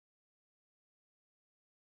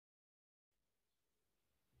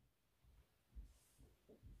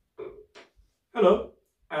Hello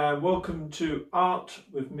and welcome to Art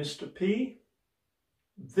with Mr. P.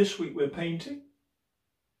 This week we're painting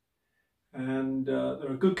and there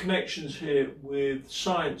are good connections here with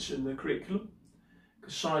science in the curriculum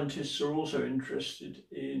because scientists are also interested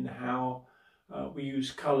in how we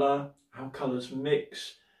use colour, how colours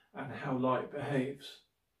mix and how light behaves.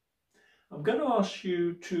 I'm going to ask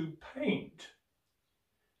you to paint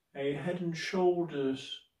a head and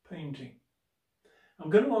shoulders painting. I'm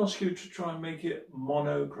going to ask you to try and make it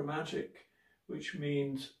monochromatic, which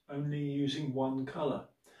means only using one colour.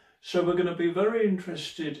 So we're going to be very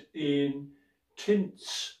interested in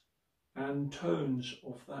tints and tones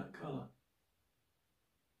of that colour.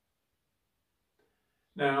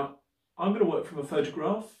 Now, I'm going to work from a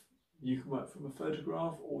photograph. You can work from a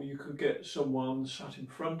photograph, or you could get someone sat in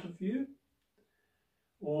front of you,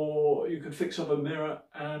 or you could fix up a mirror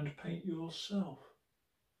and paint yourself.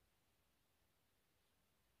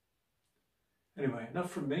 Anyway, enough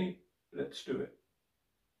from me, let's do it.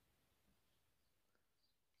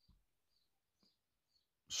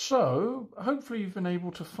 So, hopefully you've been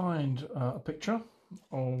able to find a picture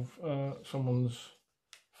of someone's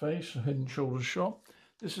face, a head and shoulders shot.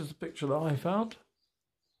 This is the picture that I found.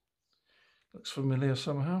 Looks familiar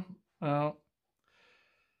somehow. Now,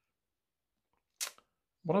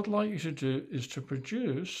 what I'd like you to do is to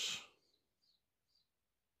produce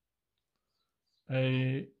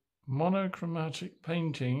a monochromatic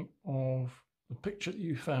painting of the picture that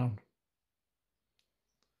you found.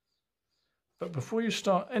 But before you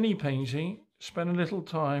start any painting, spend a little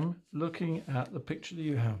time looking at the picture that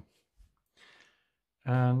you have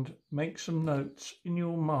and make some notes in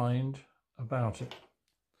your mind about it.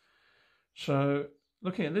 So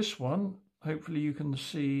looking at this one, hopefully you can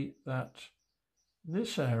see that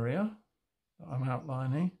this area that I'm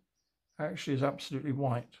outlining actually is absolutely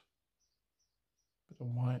white. Bit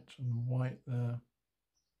of white and white there.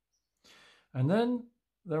 And then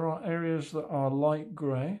there are areas that are light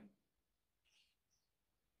grey.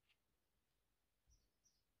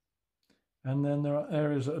 And then there are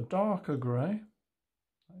areas that are darker grey,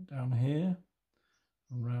 like down here,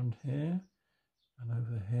 and around here, and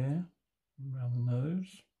over here, and around the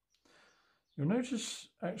nose. You'll notice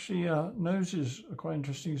actually noses are quite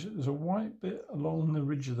interesting. There's a white bit along the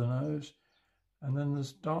ridge of the nose, and then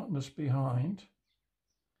there's darkness behind.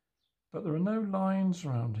 But there are no lines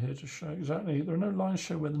around here to show exactly, there are no lines to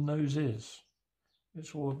show where the nose is.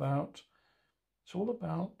 It's all about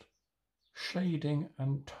shading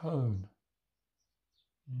and tone.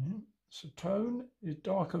 Yeah. So tone is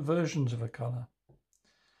darker versions of a colour.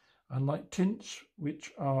 Unlike tints,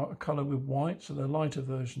 which are a colour with white, so they're lighter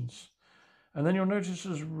versions. And then you'll notice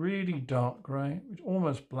there's really dark grey, which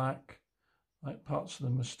almost black, like parts of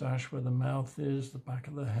the moustache where the mouth is, the back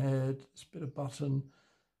of the head, this bit of button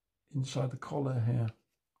inside the collar here.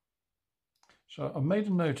 So I've made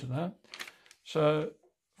a note of that. So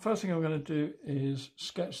first thing I'm going to do is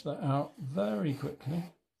sketch that out very quickly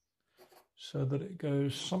so that it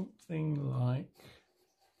goes something like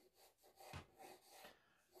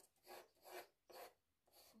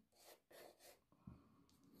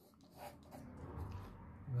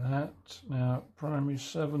that. Now, primary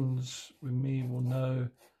sevens with me will know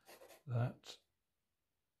that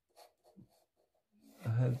the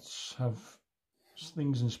heads have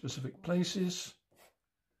things in specific places.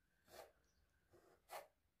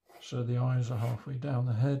 So the eyes are halfway down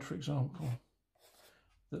the head, for example.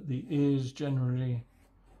 That the ears generally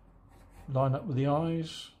line up with the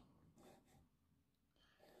eyes.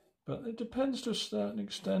 But it depends to a certain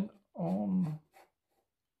extent on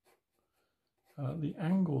the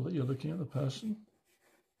angle that you're looking at the person.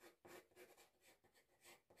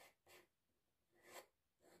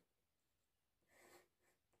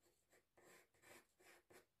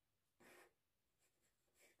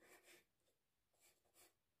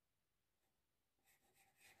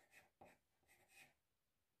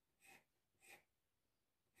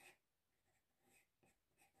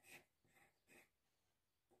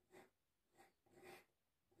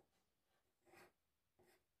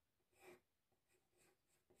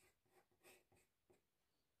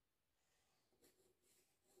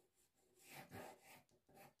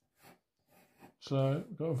 So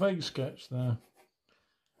I've got a vague sketch there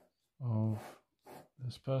of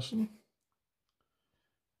this person.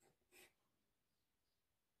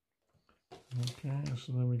 Okay,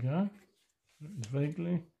 so there we go,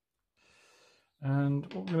 vaguely.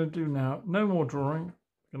 And what we're going to do now, no more drawing,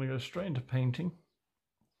 we're going to go straight into painting.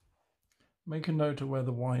 Make a note of where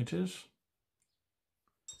the white is.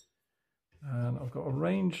 And I've got a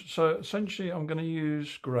range, so essentially I'm going to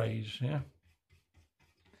use greys here.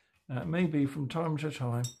 Now, it may be from time to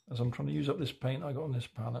time, as I'm trying to use up this paint I got on this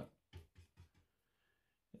palette,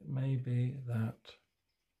 it may be that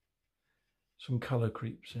some colour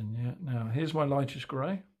creeps in. Yeah. Now, here's my lightest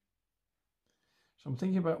grey. So I'm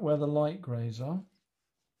thinking about where the light greys are.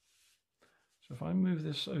 So if I move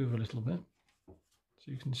this over a little bit, so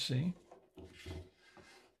you can see.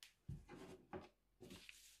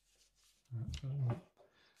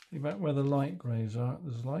 Think about where the light greys are.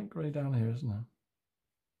 There's light grey down here, isn't there?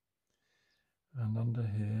 And under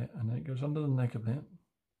here, and then it goes under the neck a bit.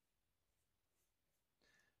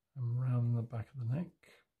 And round the back of the neck.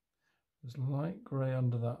 There's light grey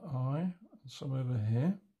under that eye, and some over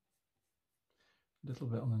here. A little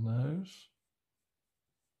bit on the nose.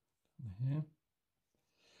 And here.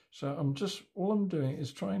 So all I'm doing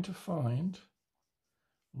is trying to find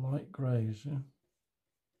light greys, yeah?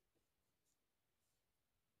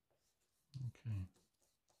 Okay.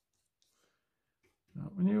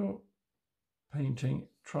 Now, when you're painting,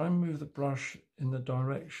 try and move the brush in the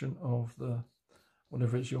direction of the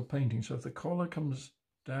whatever it's you're painting. So if the collar comes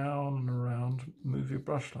down and around, move your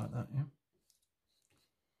brush like that, yeah?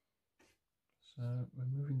 So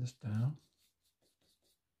we're moving this down.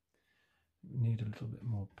 We need a little bit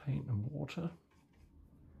more paint and water.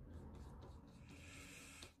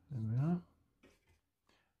 There we are.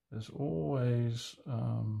 There's always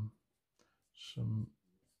some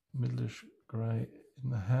middleish grey in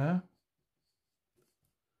the hair.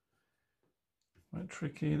 Quite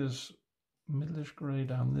tricky. There's middleish grey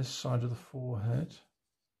down this side of the forehead.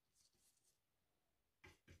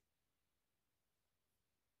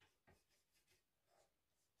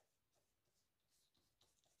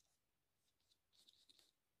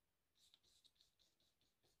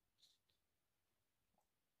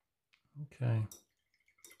 Okay, I'm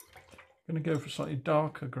going to go for slightly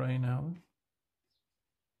darker grey now.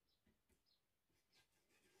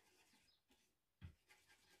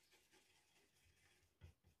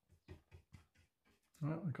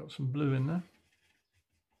 Right, I've got some blue in there,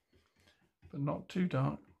 but not too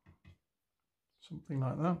dark, something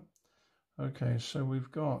like that. Okay, so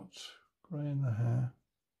we've got grey in the hair.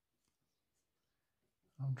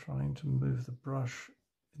 I'm trying to move the brush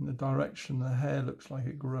in the direction the hair looks like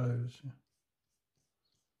it grows.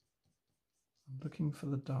 I'm looking for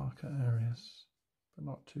the darker areas, but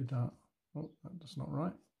not too dark. Oh, that's not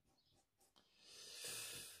right.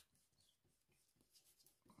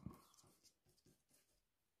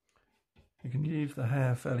 You can leave the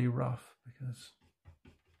hair fairly rough because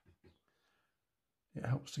it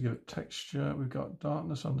helps to give it texture. We've got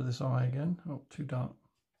darkness under this eye again. Oh, too dark.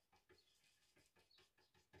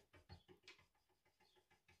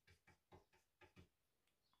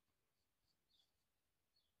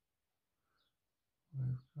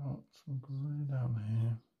 We've got some grey down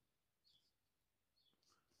here.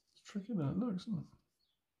 It's tricky than it looks, isn't it?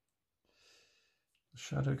 The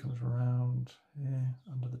shadow comes around here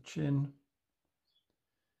under the chin.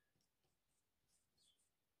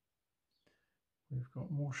 We've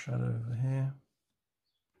got more shadow over here.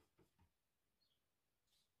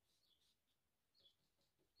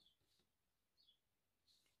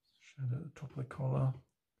 Shadow at the top of the collar.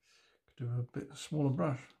 Could do a bit smaller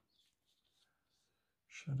brush.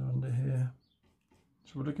 Shadow under here.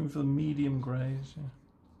 So we're looking for the medium greys. Yeah.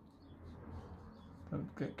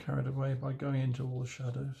 Don't get carried away by going into all the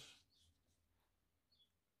shadows.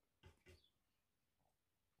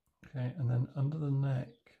 Okay, and then under the neck,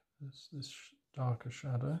 there's this darker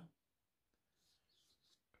shadow.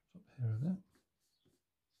 Comes up here a bit.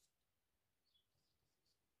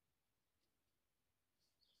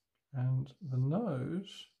 And the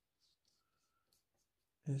nose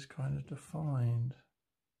is kind of defined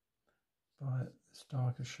by this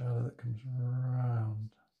darker shadow that comes around.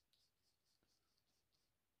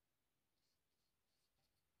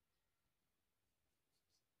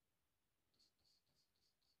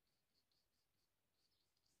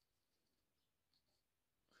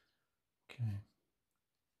 Okay.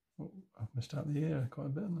 Oh, I've missed out the ear quite a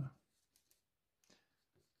bit now.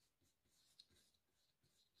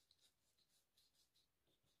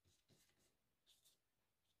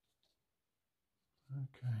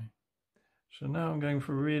 Okay. So now I'm going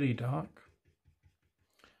for really dark.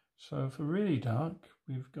 So for really dark,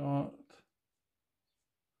 we've got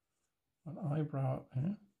an eyebrow up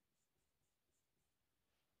here.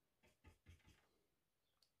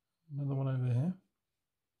 Another one over here.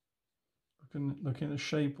 Looking at the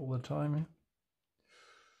shape all the time here.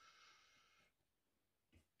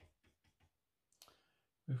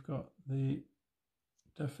 We've got the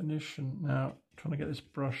definition now, trying to get this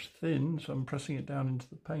brush thin, so I'm pressing it down into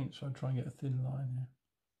the paint, so I try and get a thin line here.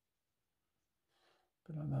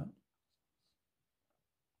 A bit like that.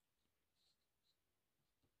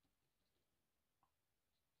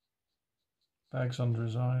 Bags under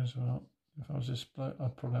his eyes. Well, if I was this bloke,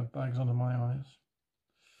 I'd probably have bags under my eyes.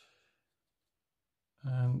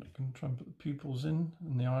 And I'm going to try and put the pupils in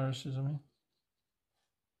and the irises, I mean.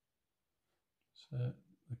 So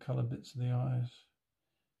the colour bits of the eyes.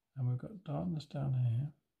 And we've got darkness down here.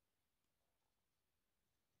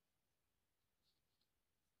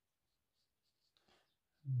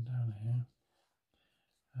 And down here.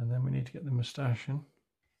 And then we need to get the moustache in.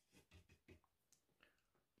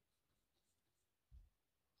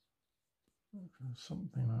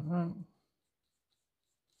 Something like that.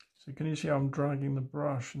 So can you see I'm dragging the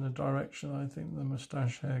brush in the direction I think the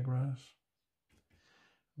moustache hair grows?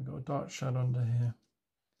 We've got a dark shadow under here.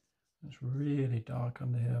 It's really dark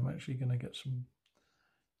under here. I'm actually going to get some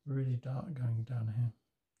really dark going down here.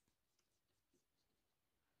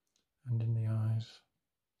 And in the eyes.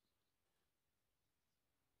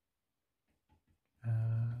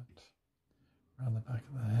 And around the back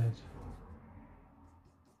of the head.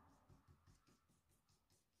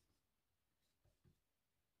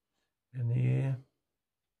 In the ear.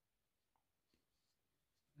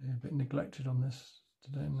 A bit neglected on this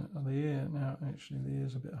today. Oh, the ear now, actually the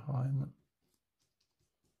ear's a bit high, isn't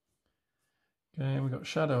it? Okay, we've got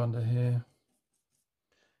shadow under here.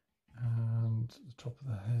 And the top of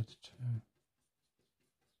the head too.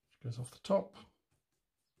 Which goes off the top.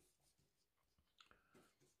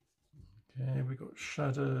 Okay, we've got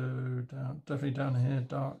shadow down, definitely down here,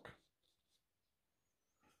 dark.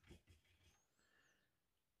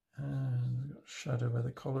 And we've got shadow where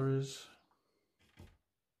the collar is.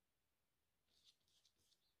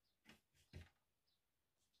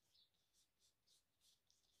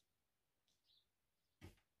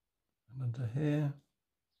 And under here.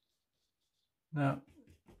 Now,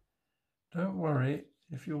 don't worry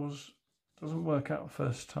if yours doesn't work out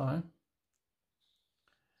first time.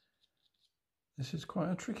 This is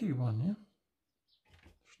quite a tricky one, yeah?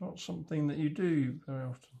 It's not something that you do very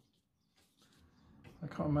often. I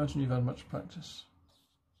can't imagine you've had much practice.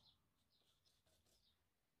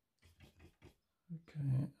 Okay,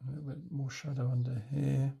 a little bit more shadow under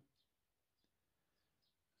here.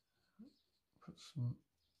 Put some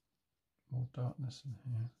more darkness in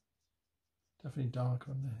here. Definitely darker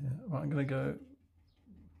under here. Right, I'm going to go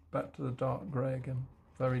back to the dark grey again.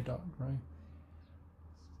 Very dark grey.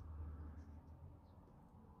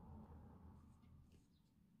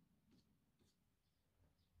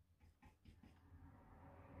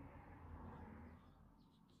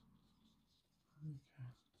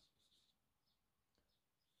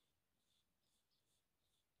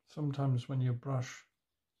 Sometimes when your brush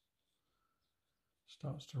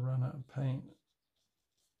starts to run out of paint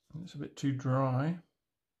and it's a bit too dry,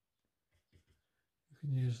 you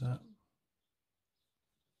can use that.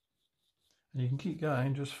 And you can keep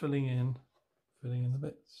going, just filling in the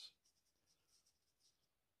bits.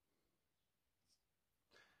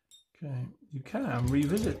 Okay, you can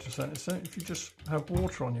revisit to a certain extent if you just have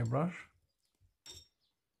water on your brush.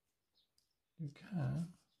 You can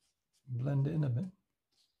blend it in a bit.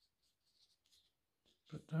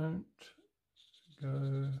 But don't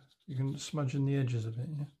go, you can smudge in the edges a bit,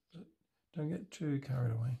 yeah? But don't get too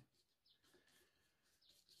carried away.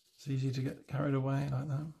 It's easy to get carried away like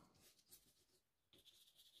that.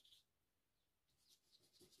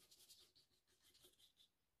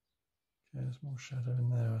 Okay, there's more shadow in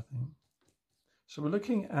there, I think. So we've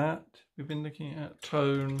been looking at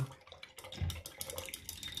tone.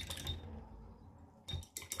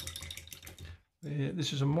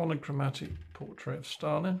 This is a monochromatic portrait of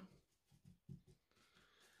Stalin.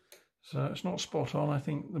 So it's not spot on. I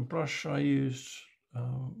think the brush I used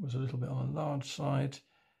was a little bit on the large side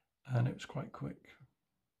and it was quite quick.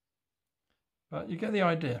 But you get the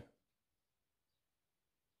idea.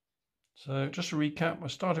 So just to recap, I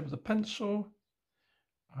started with a pencil.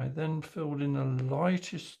 I then filled in the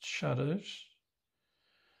lightest shadows,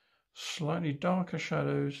 slightly darker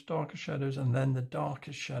shadows, and then the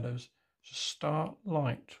darkest shadows. So start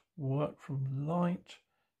light, work from light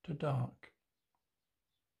to dark.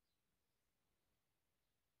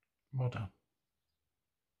 Well done.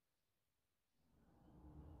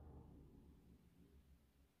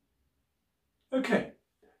 Okay,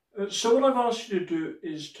 so what I've asked you to do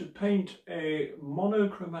is to paint a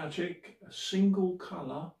monochromatic, a single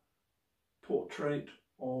colour portrait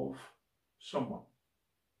of someone.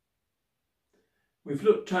 We've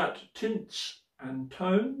looked at tints and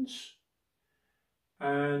tones,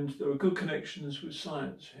 and there are good connections with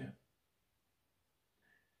science here.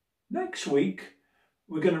 Next week,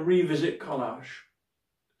 we're going to revisit collage.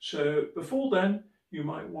 So before then, you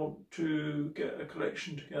might want to get a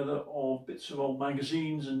collection together of bits of old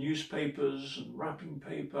magazines and newspapers and wrapping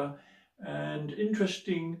paper and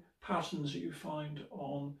interesting patterns that you find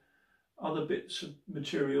on other bits of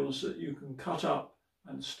materials that you can cut up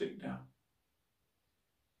and stick down.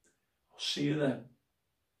 I'll see you then.